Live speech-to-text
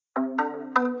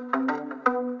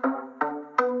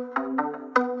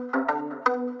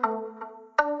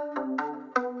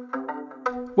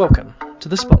Welcome to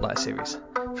the Spotlight series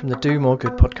from the Do More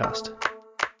Good podcast.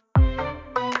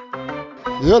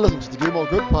 You're listening to the Do More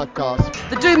Good podcast.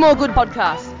 The Do More Good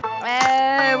podcast.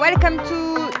 Welcome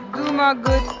to Do More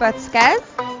Good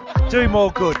podcast. Do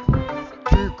more good.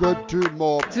 Too good, too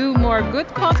more. Do More Good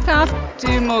podcast.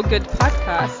 Do More Good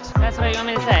podcast. That's what you want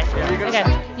me to say? Yeah, you're okay.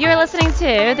 say. You are listening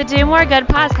to the Do More Good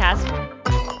podcast.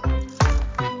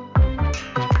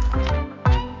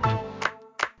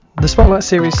 The Spotlight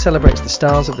series celebrates the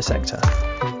stars of the sector.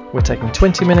 We're taking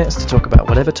 20 minutes to talk about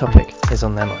whatever topic is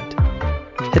on their mind.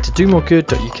 Head to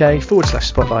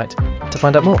domoregood.uk/spotlight to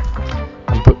find out more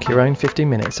and book your own 15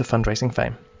 minutes of fundraising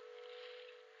fame.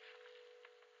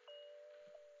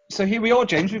 So here we are,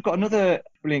 James. We've got another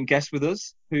brilliant guest with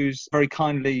us who's very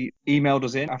kindly emailed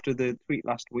us in after the tweet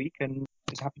last week and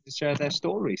is happy to share their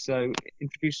story. So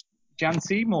introduce Jan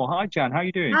Seymour. Hi, Jan. How are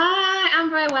you doing? Hi,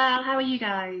 I'm very well. How are you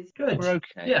guys? Good. We're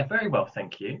okay. Yeah, very well,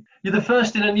 thank you. You're the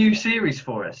first in a new series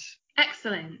for us.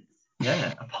 Excellent.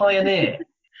 Yeah, a pioneer.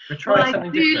 We're Well, trying I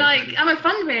something do different. I'm a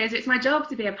fundraiser. It's my job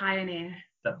to be a pioneer.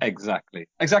 Exactly.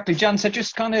 Jan, so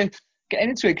just kind of getting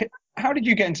into it. How did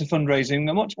you get into fundraising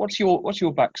and what's your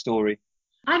backstory?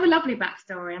 I have a lovely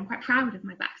backstory. I'm quite proud of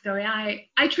my backstory.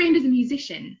 I trained as a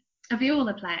musician, a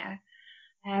viola player,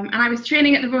 and I was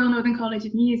training at the Royal Northern College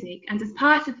of Music. And as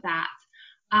part of that,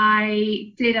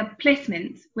 I did a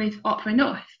placement with Opera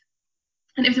North,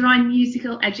 and it was around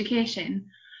musical education.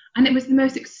 And it was the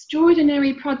most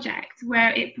extraordinary project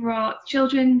where it brought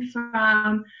children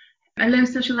from a low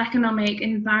socioeconomic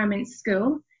environment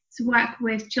school to work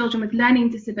with children with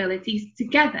learning disabilities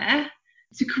together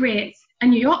to create a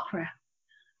new opera.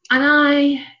 And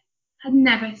I had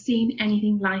never seen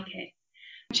anything like it.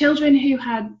 Children who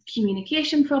had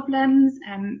communication problems,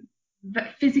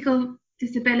 physical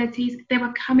disabilities, they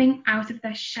were coming out of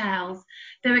their shells.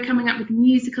 They were coming up with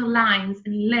musical lines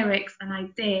and lyrics and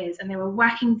ideas, and they were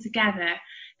working together.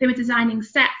 They were designing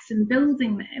sets and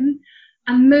building them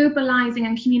and mobilizing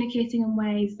and communicating in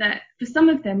ways that for some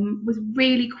of them was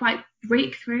really quite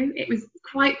breakthrough. It was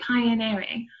quite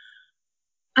pioneering.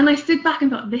 And I stood back and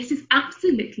thought, this is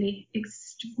absolutely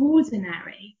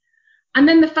extraordinary. And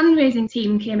then the fundraising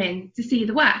team came in to see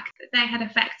the work that they had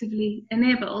effectively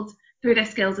enabled through their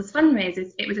skills as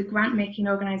fundraisers. It was a grant-making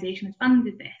organisation that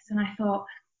funded this. And I thought,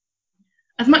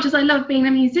 as much as I love being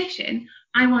a musician,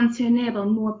 I want to enable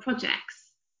more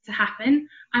projects to happen.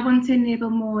 I want to enable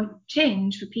more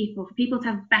change for people to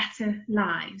have better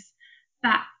lives.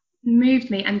 That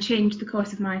moved me and changed the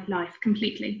course of my life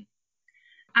completely.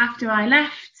 After I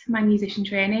left my musician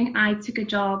training, I took a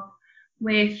job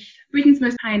with Britain's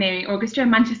most pioneering orchestra,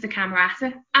 Manchester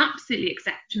Camerata, absolutely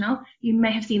exceptional. You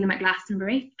may have seen them at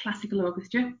Glastonbury, classical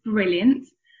orchestra, brilliant.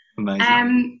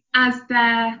 Amazing. As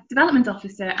their development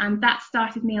officer, and that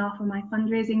started me off on my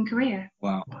fundraising career.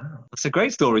 Wow. That's a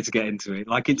great story to get into it.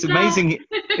 Like, it's amazing.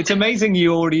 It's amazing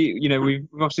you already, we've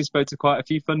obviously spoke to quite a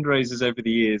few fundraisers over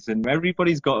the years, and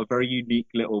everybody's got a very unique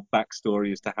little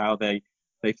backstory as to how they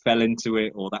fell into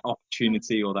it, or that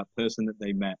opportunity, or that person that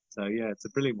they met. So yeah, it's a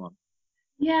brilliant one.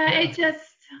 Yeah,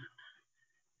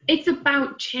 it's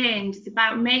about change. It's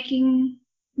about making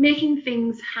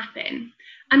things happen,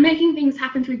 and making things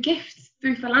happen through gifts,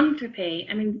 through philanthropy.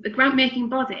 I mean, the grant-making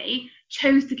body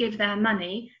chose to give their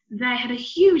money. They had a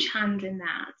huge hand in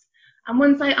that. And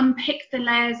once I unpicked the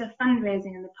layers of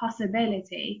fundraising and the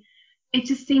possibility, it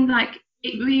just seemed like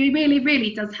it really,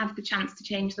 really does have the chance to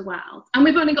change the world. And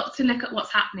we've only got to look at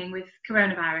what's happening with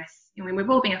coronavirus. We've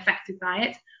all been affected by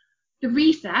it. The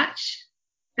research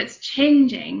that's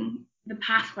changing the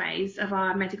pathways of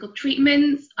our medical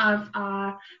treatments, of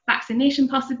our vaccination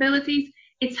possibilities,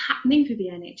 it's happening through the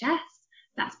NHS.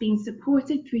 That's being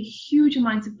supported through huge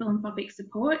amounts of philanthropic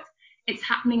support. It's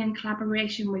happening in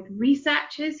collaboration with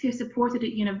researchers who are supported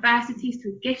at universities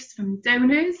through gifts from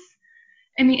donors.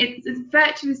 I mean, it's a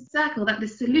virtuous circle that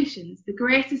the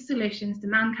greatest solutions to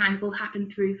mankind will happen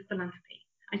through philanthropy.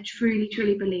 I truly,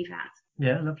 truly believe that.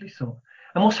 Yeah, lovely thought.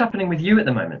 And what's happening with you at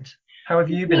the moment? How have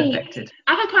you been affected?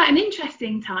 I've had quite an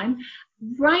interesting time.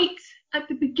 Right at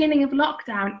the beginning of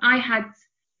lockdown, I had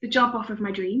the job offer of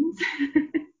my dreams,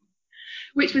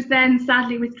 which was then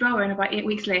sadly withdrawn about 8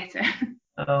 weeks later.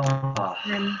 Oh.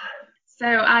 So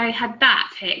I had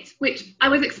that hit, which I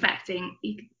was expecting.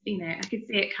 I could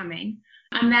see it coming.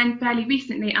 And then fairly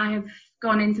recently, I have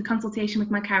gone into consultation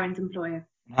with my current employer.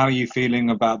 How are you feeling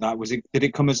about that? Did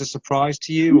it come as a surprise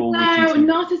to you, or No,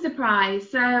 not a surprise.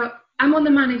 So I'm on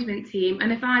the management team,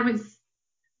 and if I was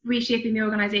reshaping the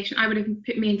organisation, I would have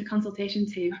put me into consultation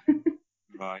too.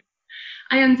 Right.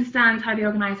 I understand how the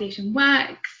organisation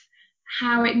works,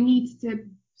 how it needs to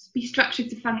be structured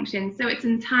to function, so it's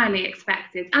entirely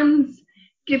expected. And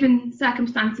given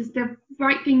circumstances, the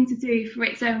right thing to do for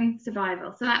its own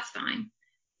survival. So that's fine.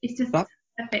 It's just a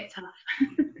bit tough.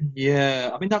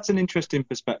 Yeah, I mean, that's an interesting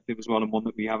perspective as well, and one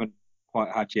that we haven't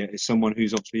quite had yet, is someone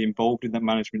who's obviously involved in that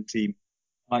management team.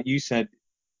 Like you said,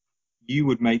 you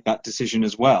would make that decision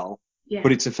as well, Yeah.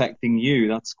 but it's affecting you.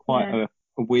 That's quite a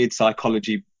weird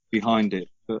psychology behind it.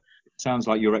 But it sounds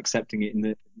like you're accepting it in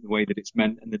the way that it's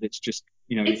meant, and that it's just,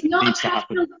 It's it not needs a to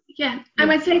happen. personal, I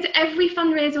would say to every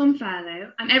fundraiser on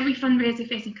furlough and every fundraiser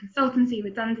facing consultancy,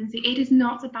 redundancy, it is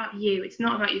not about you. It's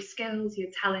not about your skills, your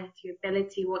talent, your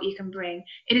ability, what you can bring.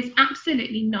 It is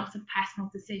absolutely not a personal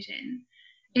decision.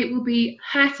 It will be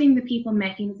hurting the people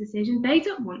making the decision. They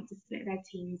don't want to split their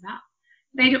teams up.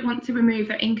 They don't want to remove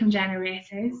their income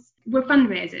generators. We're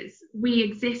fundraisers. We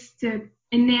exist to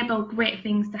enable great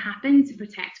things to happen, to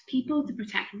protect people, to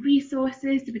protect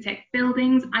resources, to protect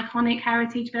buildings, iconic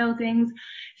heritage buildings,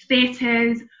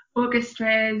 theatres,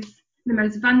 orchestras, the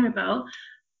most vulnerable.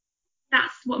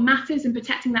 That's what matters, and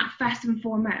protecting that first and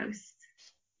foremost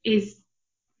is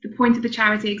the point of the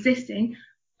charity existing.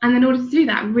 And in order to do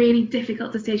that, really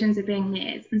difficult decisions are being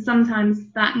made. And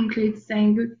sometimes that includes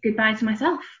saying goodbye to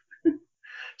myself.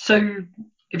 So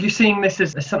if you're seeing this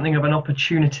as something of an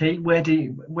opportunity, where do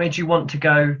you want to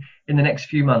go in the next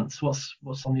few months? What's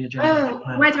on the agenda?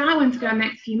 Where do I want to go in the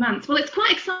next few months? Well, it's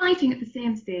quite exciting at the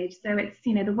same stage. So it's,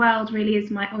 the world really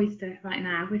is my oyster right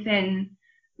now, within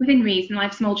reason. I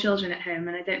have small children at home,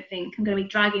 and I don't think I'm going to be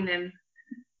dragging them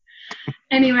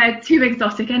anywhere too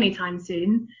exotic anytime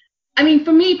soon. I mean,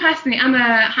 for me personally, I'm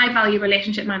a high value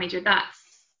relationship manager.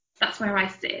 That's where I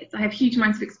sit. I have huge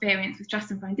amounts of experience with trusts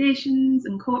and foundations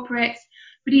and corporates,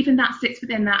 but even that sits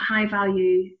within that high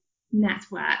value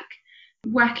network.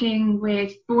 Working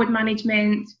with board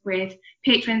management, with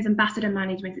patrons, ambassador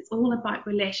management, it's all about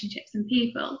relationships and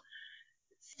people.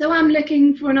 So I'm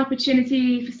looking for an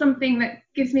opportunity for something that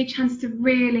gives me a chance to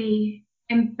really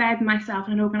embed myself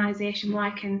in an organisation where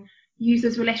I can use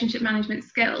those relationship management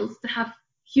skills to have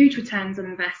huge returns on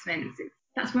investments.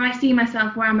 That's where I see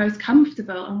myself, where I'm most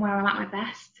comfortable and where I'm at my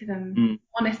best, if I'm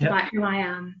honest about who I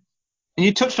am. And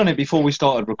you touched on it before we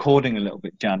started recording a little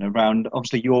bit, Jan, around,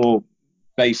 obviously you're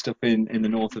based up in the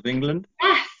north of England.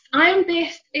 Yes, I'm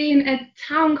based in a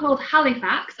town called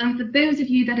Halifax, and for those of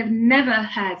you that have never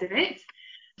heard of it,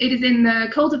 it is in the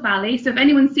Calder Valley. So if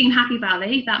anyone's seen Happy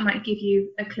Valley, that might give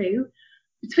you a clue,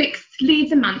 betwixt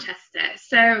Leeds and Manchester.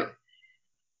 So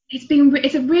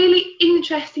it's a really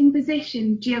interesting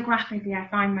position geographically I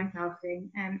find myself in.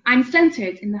 I'm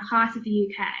centred in the heart of the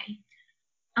UK.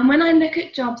 And when I look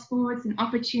at jobs boards and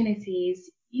opportunities,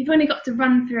 you've only got to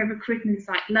run through a recruitment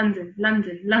site, London,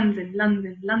 London, London,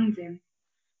 London, London.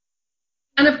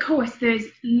 And of course, there's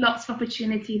lots of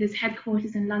opportunity, there's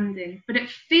headquarters in London. But it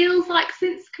feels like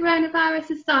since coronavirus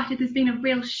has started, there's been a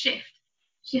real shift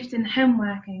in home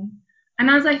working. And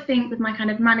as I think with my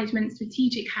kind of management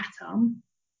strategic hat on,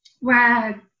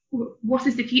 what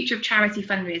is the future of charity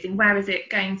fundraising? Where is it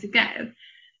going to go?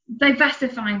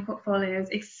 Diversifying portfolios,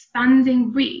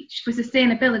 expanding reach for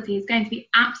sustainability is going to be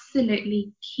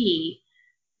absolutely key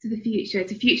to the future,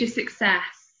 to future success.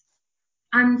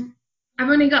 And I've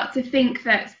only got to think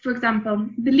that, for example,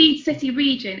 the Leeds City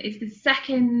region is the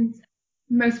second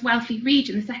most wealthy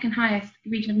region, the second highest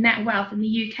region of net wealth in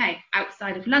the UK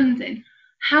outside of London.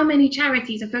 How many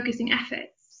charities are focusing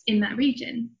efforts in that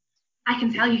region? I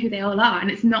can tell you who they all are, and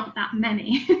it's not that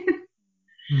many.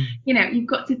 You've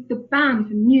got the band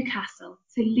from Newcastle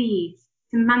to Leeds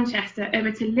to Manchester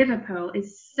over to Liverpool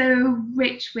is so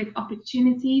rich with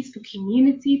opportunities for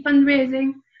community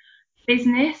fundraising,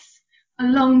 business,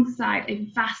 alongside a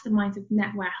vast amount of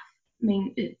net worth. I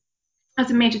mean, as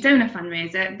a major donor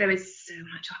fundraiser, there is so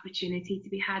much opportunity to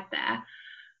be had there.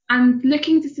 And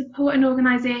looking to support an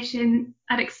organisation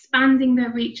at expanding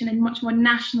their reach in a much more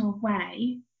national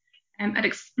way, at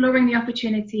exploring the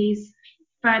opportunities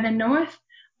further north.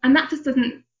 And that just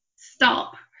doesn't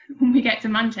stop when we get to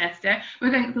Manchester. We're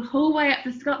going the whole way up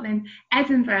to Scotland,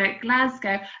 Edinburgh,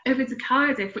 Glasgow, over to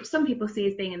Cardiff, which some people see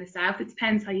as being in the south. It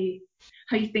depends how you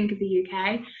think of the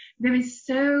UK. There is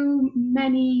so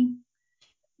many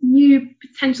new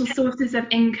potential sources of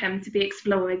income to be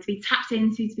explored, to be tapped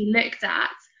into, to be looked at.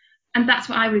 And that's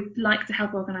what I would like to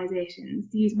help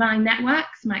organisations, to use my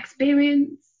networks, my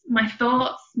experience, my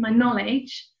thoughts, my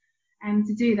knowledge, and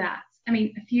to do that. I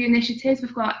mean, a few initiatives.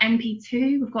 We've got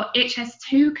NP2, we've got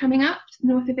HS2 coming up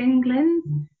north of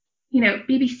England.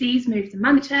 BBC's moved to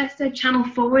Manchester, Channel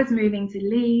 4 is moving to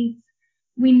Leeds.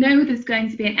 We know there's going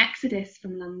to be an exodus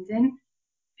from London.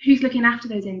 Who's looking after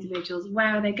those individuals?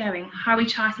 Where are they going? How are we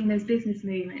charting those business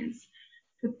movements?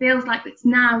 it feels like it's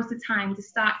now's the time to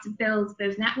start to build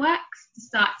those networks, to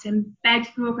start to embed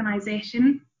the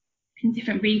organisation in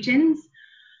different regions,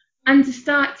 and to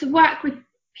start to work with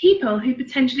people who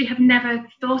potentially have never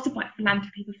thought about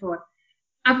philanthropy before.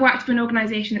 I've worked for an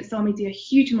organisation that saw me do a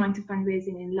huge amount of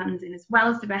fundraising in London as well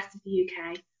as the rest of the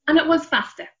UK, and it was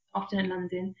faster often in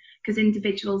London because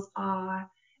individuals are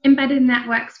embedded in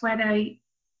networks where they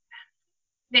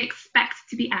expect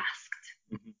to be asked.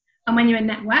 Mm-hmm. And when you're in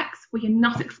networks where you're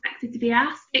not expected to be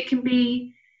asked, it can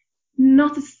be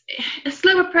not a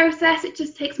slower process. It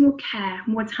just takes more care,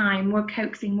 more time, more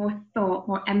coaxing, more thought,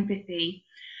 more empathy.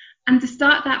 And to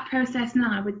start that process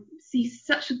now, I would see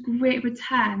such a great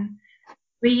return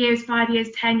 3 years, 5 years,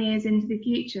 10 years into the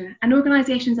future. And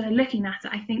organisations that are looking at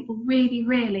it, I think, will really,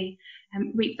 really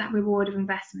reap that reward of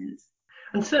investment.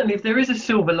 And certainly, if there is a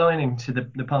silver lining to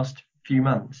the past few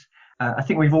months, I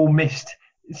think we've all missed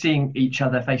seeing each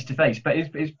other face to face. But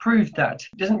it's proved that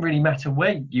it doesn't really matter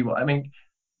where you are. I mean,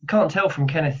 you can't tell from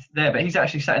Kenneth there, but he's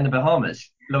actually sat in the Bahamas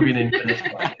logging in for this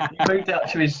one. He moved out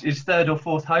to his third or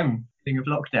fourth home thing of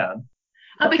lockdown.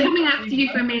 I'll be coming after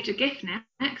you for a major gift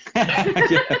next.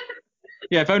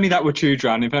 Yeah, if only that were true,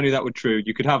 Dran. If only that were true,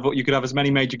 you could have as many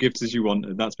major gifts as you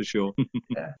wanted. That's for sure.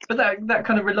 Yeah, but that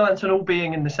kind of reliance on all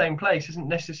being in the same place isn't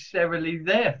necessarily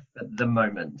there at the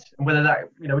moment. And whether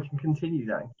that we can continue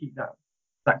that and keep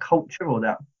that culture or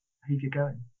that behaviour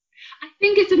going. I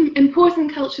think it's an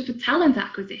important culture for talent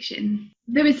acquisition.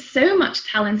 There is so much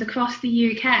talent across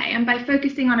the UK, and by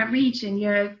focusing on a region,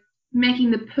 you're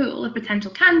making the pool of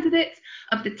potential candidates,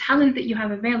 of the talent that you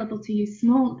have available to you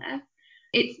smaller.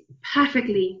 It's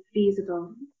perfectly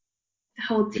feasible to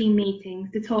hold team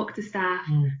meetings, to talk to staff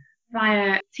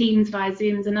via Teams, via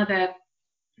Zooms and other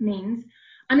means.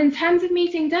 And in terms of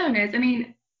meeting donors, I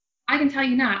mean, I can tell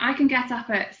you now, I can get up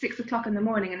at 6 o'clock in the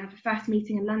morning and have a first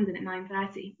meeting in London at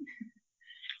 9:30.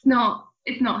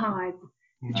 It's not hard.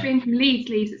 The train from Leeds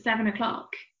leaves at 7 o'clock.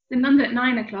 In London at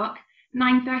 9 o'clock,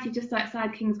 9:30 just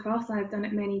outside King's Cross. I've done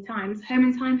it many times. Home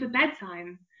in time for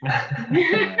bedtime.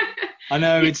 I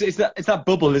know it's that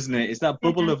bubble, isn't it? It's that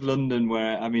bubble of London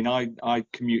where I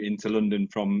commute into London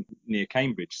from near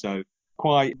Cambridge, so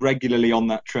quite regularly on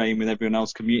that train with everyone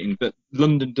else commuting. But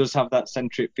London does have that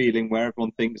centric feeling where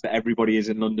everyone thinks that everybody is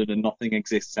in London and nothing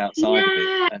exists outside of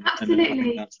it. And Absolutely. I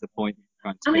think that's the point.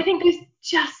 I think there's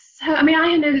just so. I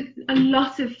know a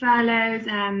lot of furloughs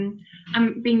and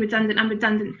being redundant and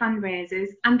redundant fundraisers,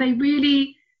 and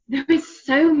there is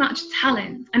so much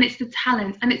talent, and it's the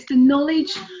talent and it's the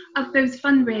knowledge of those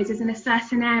fundraisers in a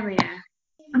certain area.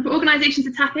 And for organisations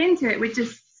to tap into it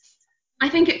I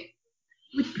think it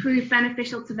would prove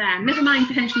beneficial to them. Never mind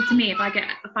potentially to me if I get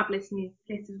a fabulous new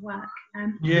place of work.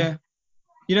 Yeah.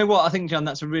 You know what? I think, Jan,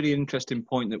 that's a really interesting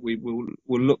point that we will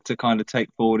look to kind of take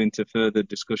forward into further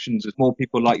discussions with more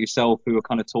people like yourself who are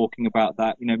kind of talking about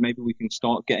that. Maybe we can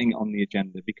start getting it on the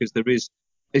agenda because there is,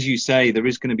 as you say, there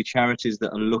is going to be charities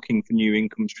that are looking for new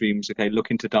income streams,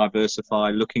 looking to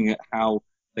diversify, looking at how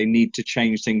they need to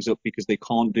change things up because they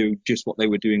can't do just what they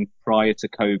were doing prior to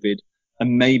COVID,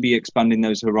 and maybe expanding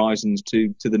those horizons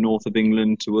to the north of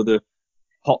England, to other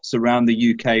pots around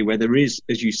the UK where there is,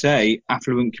 as you say,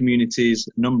 affluent communities,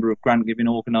 number of grant-giving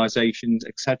organisations,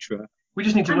 etc. We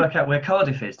just need to work out where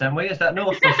Cardiff is, don't we? Is that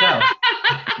north or south?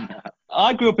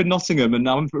 I grew up in Nottingham, and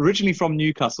I'm originally from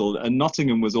Newcastle, and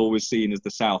Nottingham was always seen as the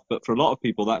south, but for a lot of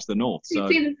people, that's the north. So.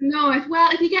 It's seen as the north.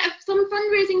 Well, if you get some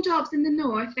fundraising jobs in the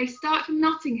north, they start from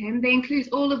Nottingham, they include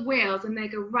all of Wales, and they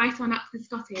go right on up to the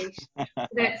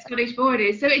Scottish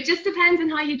borders. So it just depends on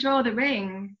how you draw the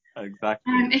ring.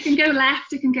 Exactly. It can go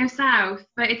left, it can go south,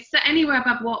 but it's anywhere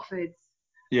above Watford.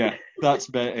 Yeah, that's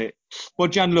about it. Well,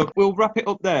 Jan, look, we'll wrap it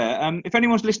up there. If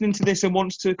anyone's listening to this and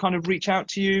wants to kind of reach out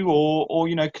to you or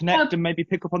connect and maybe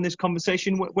pick up on this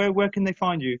conversation, where can they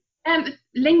find you?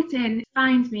 LinkedIn,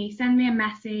 find me, send me a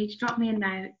message, drop me a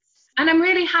note. And I'm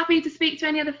really happy to speak to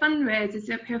any other fundraisers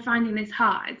who are finding this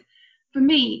hard. For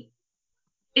me,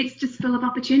 it's just full of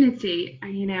opportunity.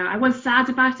 I was sad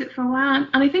about it for a while,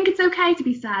 and I think it's okay to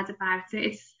be sad about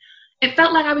it. It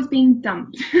felt like I was being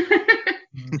dumped.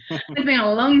 It's been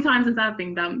a long time since I've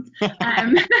been dumped.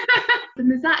 And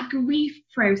there's that grief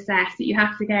process that you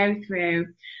have to go through.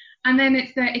 And then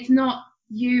it's not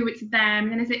you, it's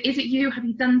them. And then is it you? Have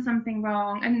you done something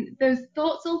wrong? And those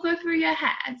thoughts all go through your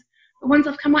head. But once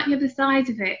I've come out the other side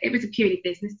of it, it was a purely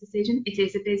business decision. It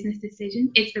is a business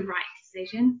decision. It's the right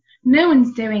decision. No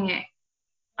one's doing it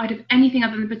out of anything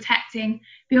other than protecting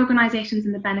the organisations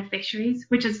and the beneficiaries,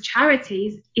 which as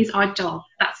charities is our job.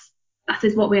 That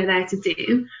is what we're there to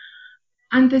do.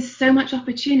 And there's so much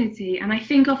opportunity. And I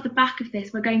think off the back of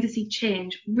this, we're going to see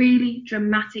change, really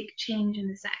dramatic change in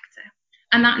the sector.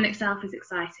 and that in itself is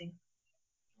exciting.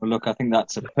 Well, look, I think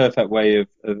that's a perfect way of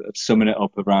summing it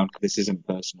up around, because this isn't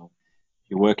personal.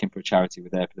 You're working for a charity, we're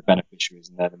there for the beneficiaries,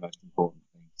 and they're the most important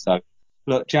thing. So,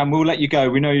 look, Jan, we'll let you go.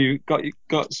 We know you've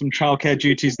got some childcare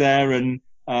duties there, and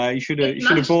you should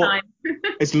have bought.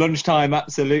 It's lunchtime,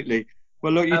 absolutely.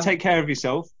 Well, look, you take care of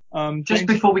yourself. Just James?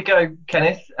 before we go,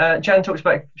 Kenneth, Jan talks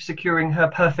about securing her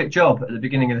perfect job at the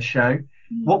beginning of the show.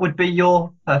 What would be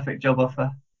your perfect job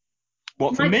offer?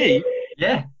 What, for me?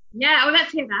 Yeah. Yeah, well,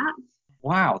 let's hear that.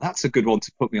 Wow, that's a good one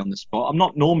to put me on the spot. I'm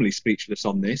not normally speechless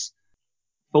on this.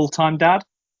 Full-time dad?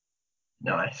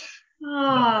 Nice.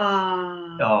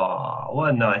 Oh. Oh,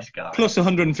 what a nice guy. Plus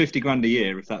 150 grand a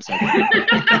year, if that's okay.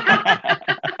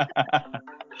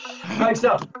 Great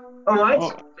stuff. All right. Oh.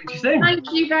 Speak to you soon.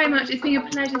 Thank you very much. It's been a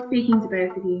pleasure speaking to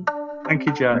both of you. Thank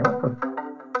you, Jan. You're welcome.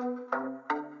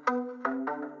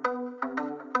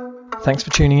 Thanks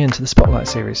for tuning in to the Spotlight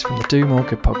series from the Do More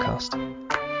Good podcast.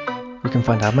 You can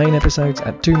find our main episodes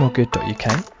at domoregood.uk,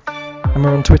 and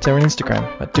we're on Twitter and Instagram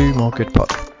at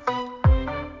domoregoodpod.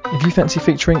 If you fancy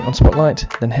featuring on Spotlight,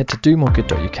 then head to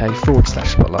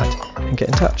domoregood.uk/spotlight and get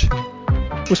in touch.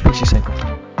 We'll speak to you soon.